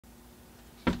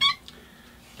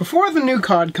Before the new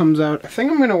COD comes out, I think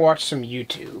I'm gonna watch some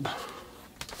YouTube.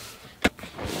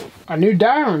 A new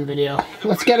Darwin video.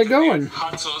 Let's get it going.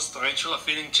 Hot sauce tarantula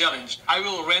feeding challenge. I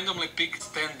will randomly pick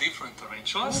 10 different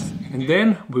tarantulas. And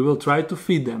then we will try to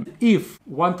feed them. If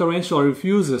one tarantula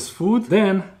refuses food,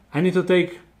 then I need to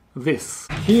take this.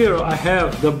 Here I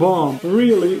have the bomb.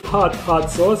 Really hot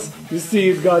sauce. You see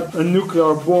it got a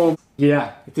nuclear bomb.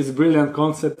 Yeah, it is a brilliant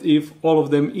concept if all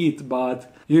of them eat, but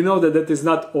you know that is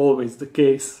not always the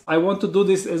case. I want to do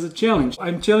this as a challenge.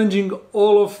 I'm challenging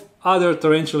all of other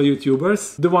tarantula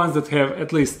YouTubers, the ones that have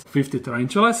at least 50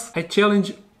 tarantulas. I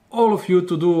challenge all of you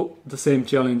to do the same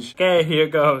challenge. Okay, here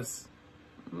goes.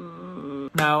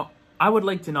 Now, I would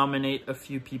like to nominate a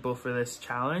few people for this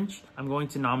challenge. I'm going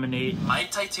to nominate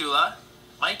Mike Tytula.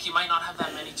 Mike, you might not have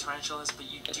that many tarantulas, but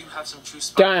you do have some true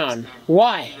spiders. Dion,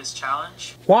 why? This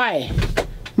challenge. Why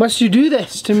must you do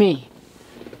this to me?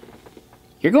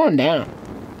 You're going down.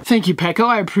 Thank you, Pecco.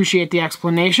 I appreciate the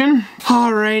explanation.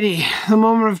 Alrighty, the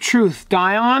moment of truth.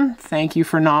 Dion, thank you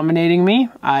for nominating me.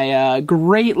 I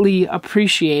greatly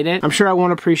appreciate it. I'm sure I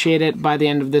won't appreciate it by the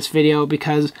end of this video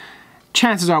because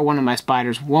chances are one of my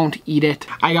spiders won't eat it.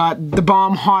 I got the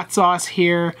bomb hot sauce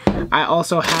here. I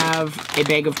also have a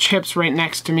bag of chips right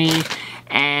next to me,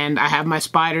 and I have my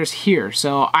spiders here.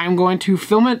 So I'm going to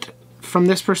film it from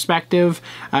this perspective.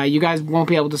 You guys won't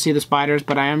be able to see the spiders,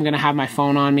 but I am going to have my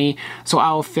phone on me, so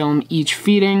I'll film each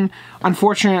feeding.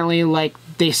 Unfortunately, like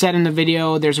they said in the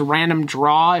video, there's a random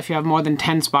draw if you have more than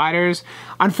 10 spiders.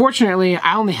 Unfortunately,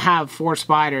 I only have 4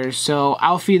 spiders, so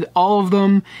I'll feed all of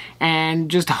them and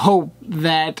just hope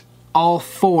that all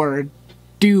 4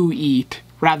 do eat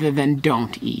rather than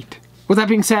don't eat. With that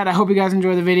being said, I hope you guys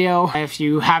enjoy the video. If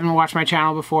you haven't watched my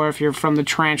channel before, if you're from the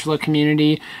tarantula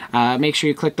community, make sure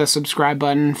you click the subscribe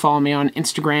button. Follow me on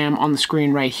Instagram on the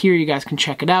screen right here. You guys can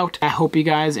check it out. I hope you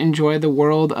guys enjoy the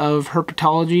world of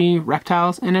herpetology,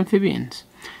 reptiles, and amphibians.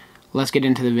 Let's get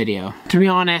into the video. To be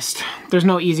honest, there's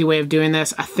no easy way of doing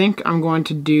this. I think I'm going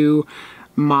to do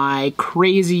my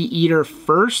crazy eater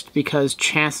first because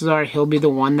chances are he'll be the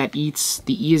one that eats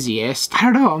the easiest. I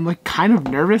don't know, I'm like kind of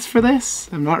nervous for this.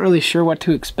 I'm not really sure what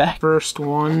to expect. First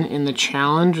one in the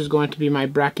challenge is going to be my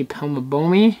Brachypelma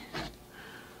bomi.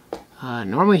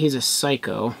 Normally he's a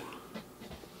psycho,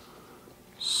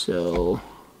 so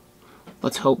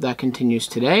let's hope that continues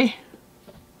today.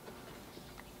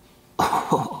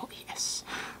 Oh yes,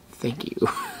 thank you.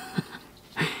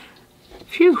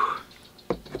 Phew.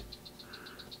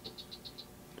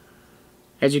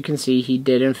 As you can see, he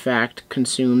did in fact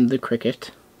consume the cricket.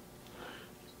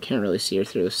 Can't really see her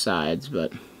through the sides,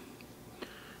 but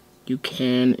you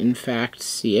can in fact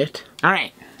see it.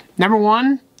 Alright, number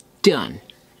 1, done.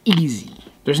 Easy.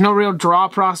 There's no real draw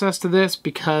process to this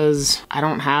because I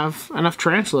don't have enough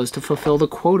tarantulas to fulfill the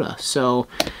quota. So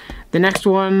the next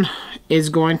one is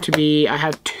going to be, I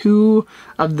have 2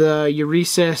 of the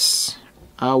Euresis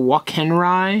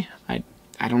Wakenrai.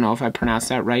 I don't know if I pronounced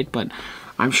that right, but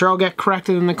I'm sure I'll get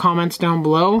corrected in the comments down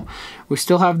below. We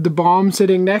still have the bomb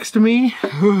sitting next to me.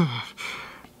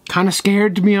 Kind of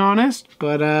scared, to be honest,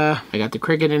 but I got the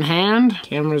cricket in hand.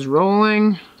 Camera's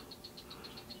rolling.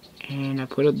 And I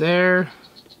put it there.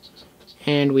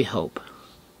 And we hope.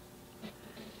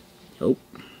 Hope.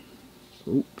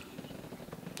 Oop.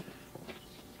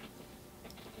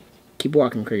 Keep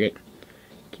walking, cricket.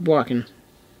 Keep walking.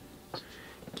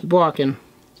 Keep walking.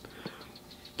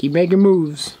 Keep making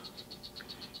moves.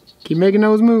 Keep making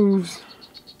those moves.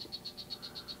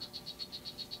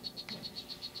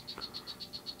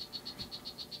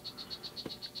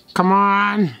 Come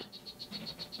on.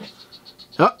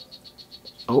 Oh.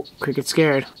 Oh, cricket's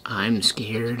scared. I'm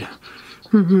scared.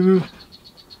 Alright,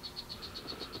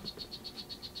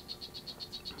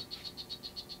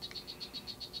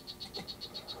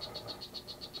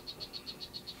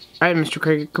 Mr.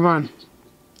 Cricket, come on.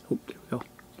 Oh, there we go.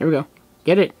 There we go.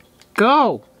 Get it.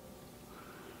 Go!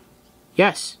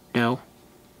 Yes. No.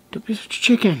 Don't be such a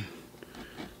chicken.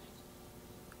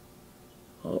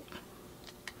 Oh.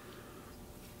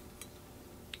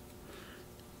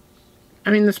 I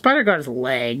mean, the spider got his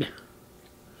leg.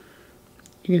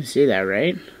 You can see that,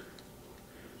 right?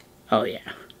 Oh,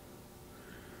 yeah.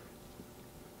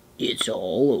 It's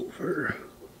all over.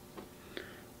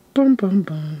 Bum, bum,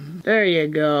 bum. There you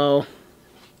go.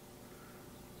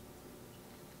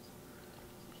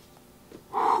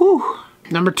 Whew.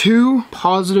 Number 2,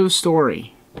 positive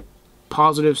story.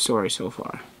 Positive story so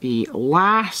far. The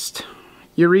last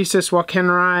Euresis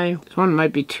Wakenrai. This one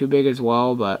might be too big as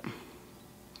well, but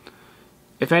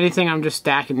if anything, I'm just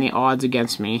stacking the odds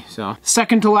against me. So,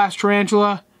 second to last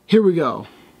tarantula. Here we go.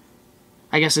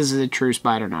 I guess this is a true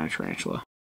spider, not a tarantula.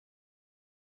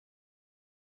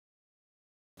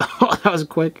 Oh, that was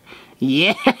quick.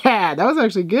 Yeah, that was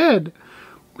actually good.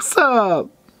 What's up?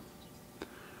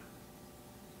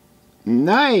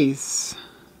 Nice.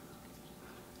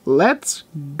 Let's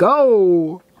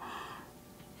go.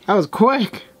 That was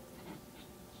quick.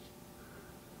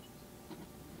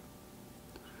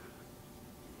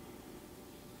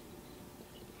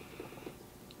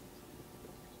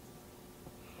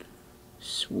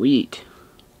 Sweet.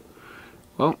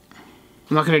 Well,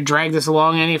 I'm not going to drag this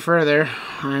along any further.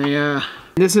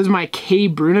 This is my K.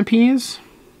 Brunipes.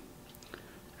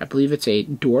 I believe it's a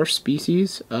dwarf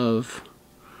species of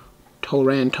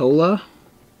Tarantula.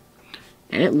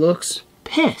 And it looks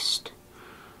pissed.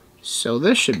 So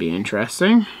this should be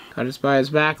interesting. Got us by his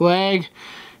back leg.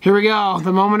 Here we go.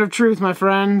 The moment of truth, my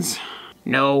friends.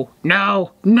 No,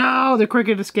 no, no! The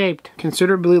cricket escaped.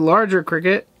 Considerably larger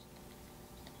cricket.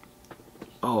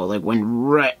 Oh, like went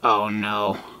right. Oh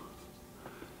no.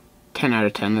 10 out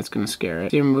of 10, that's gonna scare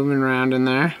it. See him moving around in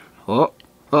there. Oh,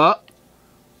 oh.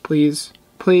 Please,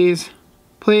 please,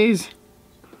 please.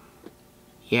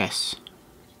 Yes.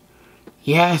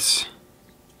 Yes.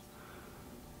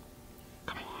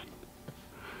 Come on.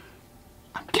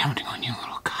 I'm counting on you,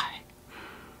 little guy.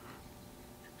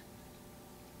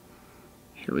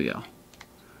 Here we go.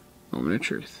 Moment of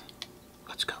truth.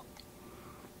 Let's go.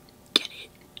 Get it.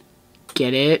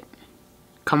 Get it.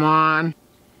 Come on.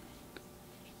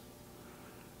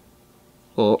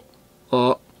 Oh,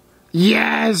 oh.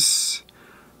 Yes!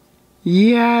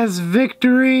 Yes,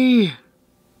 victory!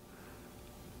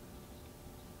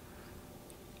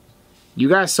 You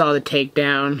guys saw the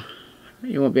takedown.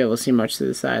 You won't be able to see much to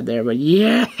the side there, but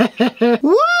yeah!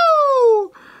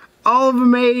 Woo! All of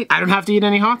them ate. I don't have to eat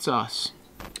any hot sauce.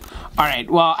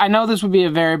 Alright, well, I know this would be a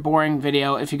very boring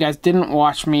video if you guys didn't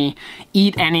watch me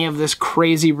eat any of this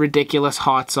crazy, ridiculous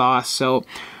hot sauce, so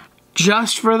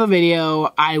just for the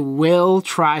video, I will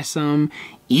try some,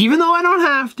 even though I don't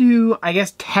have to. I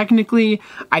guess technically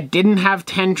I didn't have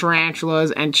 10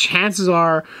 tarantulas, and chances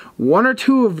are 1 or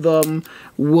 2 of them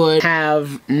would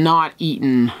have not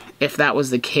eaten if that was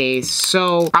the case.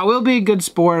 So I will be a good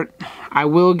sport. I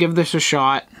will give this a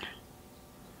shot.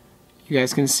 You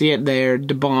guys can see it there,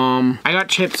 da bomb. I got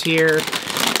chips here.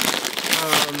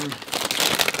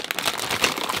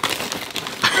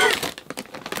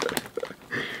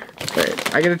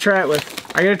 I gotta try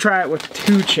it with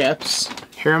 2 chips.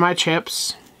 Here are my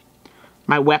chips.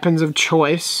 My weapons of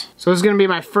choice. So this is gonna be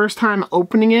my first time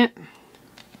opening it.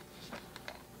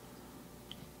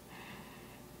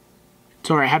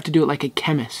 Sorry, I have to do it like a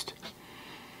chemist.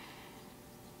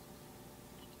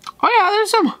 Oh yeah,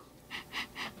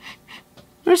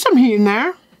 there's some heat in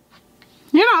there.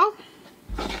 You know.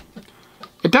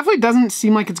 It definitely doesn't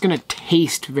seem like it's gonna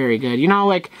taste very good. You know,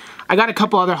 like, I got a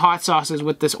couple other hot sauces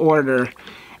with this order,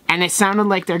 and it sounded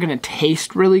like they're gonna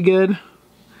taste really good.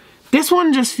 This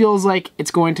one just feels like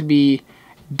it's going to be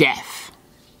death.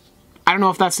 I don't know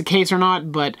if that's the case or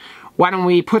not, but why don't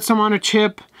we put some on a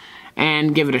chip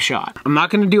and give it a shot. I'm not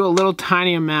gonna do a little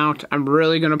tiny amount. I'm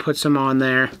really gonna put some on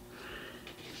there.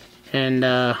 And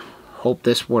hope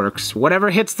this works. Whatever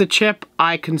hits the chip,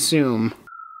 I consume.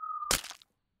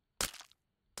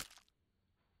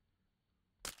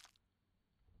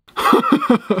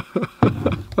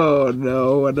 Oh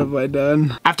no, what have I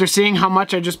done? After seeing how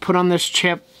much I just put on this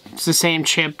chip, it's the same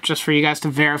chip, just for you guys to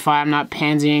verify I'm not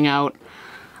pansying out.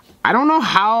 I don't know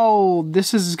how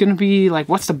this is gonna be, like,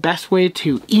 what's the best way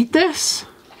to eat this?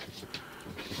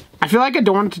 I feel like I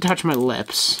don't want it to touch my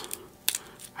lips.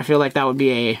 I feel like that would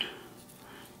be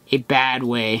a bad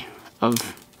way of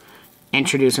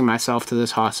introducing myself to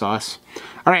this hot sauce.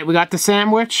 Alright, we got the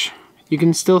sandwich. You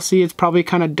can still see it's probably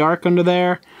kind of dark under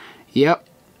there. Yep.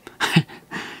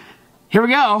 Here we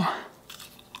go.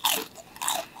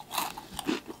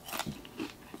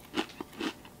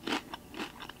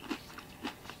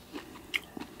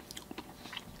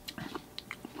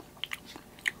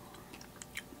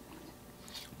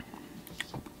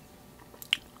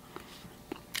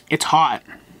 It's hot.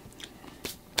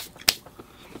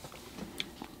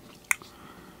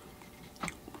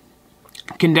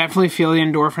 Can definitely feel the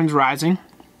endorphins rising.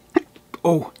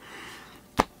 Oh.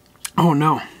 Oh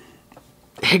no.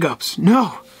 Hiccups.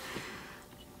 No.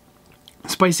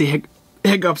 Spicy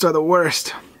hiccups are the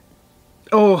worst.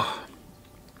 Oh.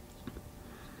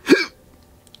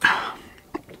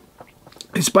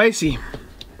 It's spicy.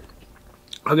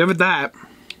 I'll give it that.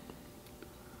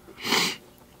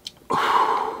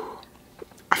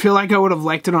 I feel like I would have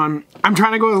liked it on... I'm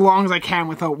trying to go as long as I can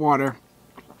without water.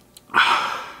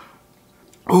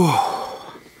 Oh.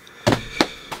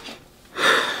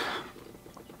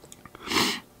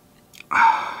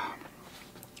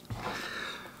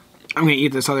 I'm gonna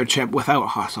eat this other chip without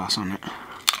hot sauce on it.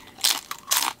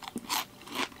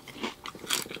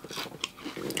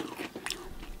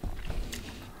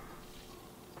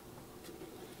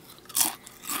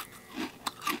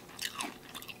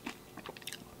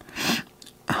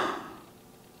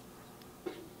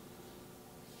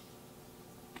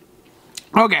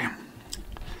 Okay.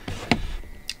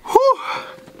 Whew.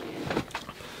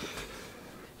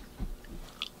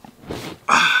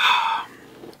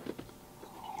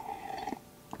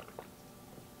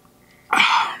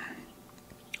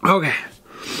 Okay.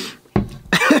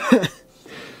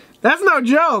 That's no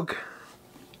joke.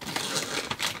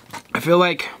 I feel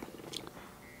like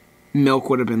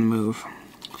milk would have been the move.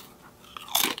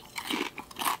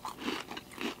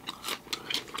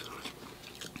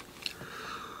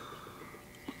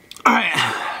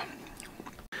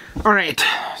 Alright,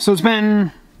 so it's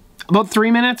been about 3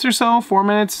 minutes or so, 4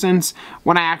 minutes since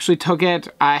when I actually took it.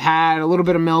 I had a little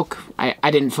bit of milk.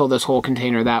 I didn't fill this whole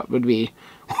container. That would be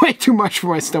way too much for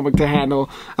my stomach to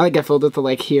handle. I think I filled it to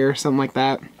like here, something like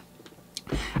that.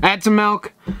 I had some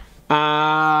milk.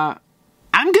 I'm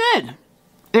good.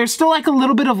 There's still like a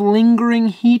little bit of lingering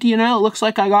heat, you know? It looks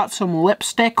like I got some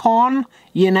lipstick on,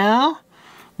 you know?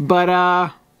 But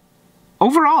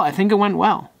overall, I think it went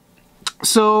well.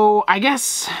 So I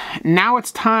guess now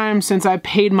it's time, since I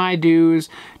paid my dues,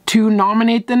 to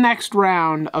nominate the next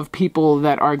round of people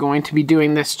that are going to be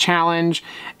doing this challenge.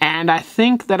 And I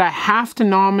think that I have to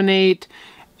nominate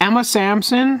Emma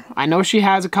Sampson. I know she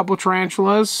has a couple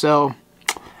tarantulas, so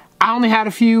I only had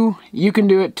a few. You can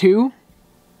do it too.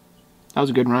 That was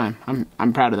a good rhyme.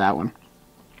 I'm proud of that one.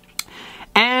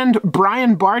 And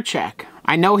Brian Barczyk.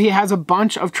 I know he has a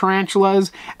bunch of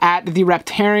tarantulas at the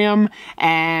Reptarium,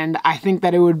 and I think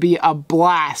that it would be a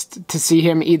blast to see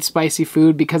him eat spicy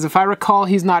food, because if I recall,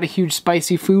 he's not a huge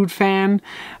spicy food fan.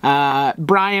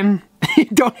 Brian,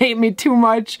 don't hate me too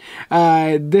much.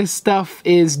 This stuff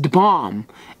is the bomb,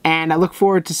 and I look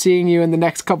forward to seeing you in the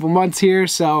next couple months here,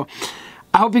 so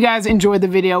I hope you guys enjoyed the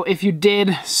video. If you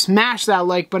did, smash that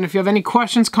like button. If you have any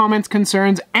questions, comments,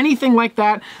 concerns, anything like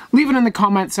that, leave it in the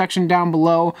comment section down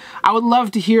below. I would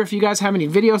love to hear if you guys have any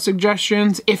video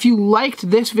suggestions. If you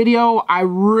liked this video, I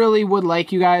really would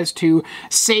like you guys to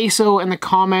say so in the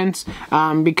comments,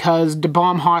 because the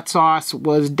bomb hot sauce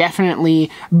was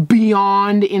definitely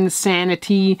beyond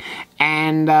insanity,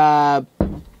 and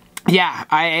yeah,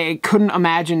 I couldn't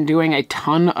imagine doing a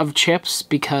ton of chips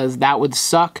because that would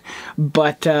suck,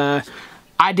 but I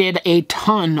did a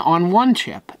ton on one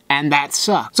chip, and that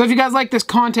sucked. So if you guys like this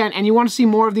content and you want to see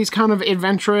more of these kind of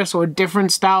adventurous or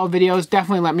different style videos,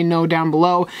 definitely let me know down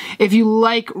below. If you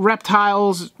like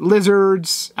reptiles,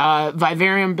 lizards,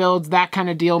 vivarium builds, that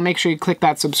kind of deal, make sure you click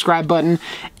that subscribe button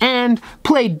and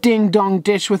play Ding Dong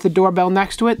Ditch with the doorbell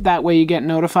next to it. That way you get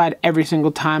notified every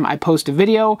single time I post a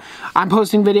video. I'm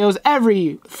posting videos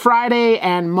every Friday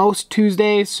and most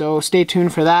Tuesdays, so stay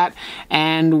tuned for that,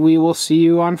 and we will see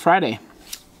you on Friday.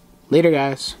 Later,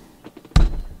 guys. I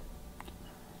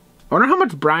wonder how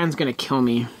much Brian's gonna kill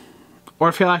me, or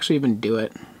if he'll actually even do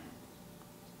it.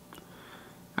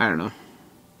 I don't know.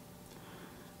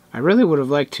 I really would have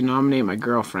liked to nominate my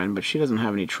girlfriend, but she doesn't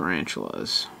have any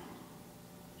tarantulas.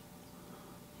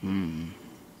 Maybe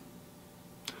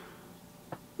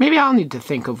I'll need to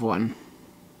think of one.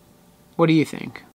 What do you think?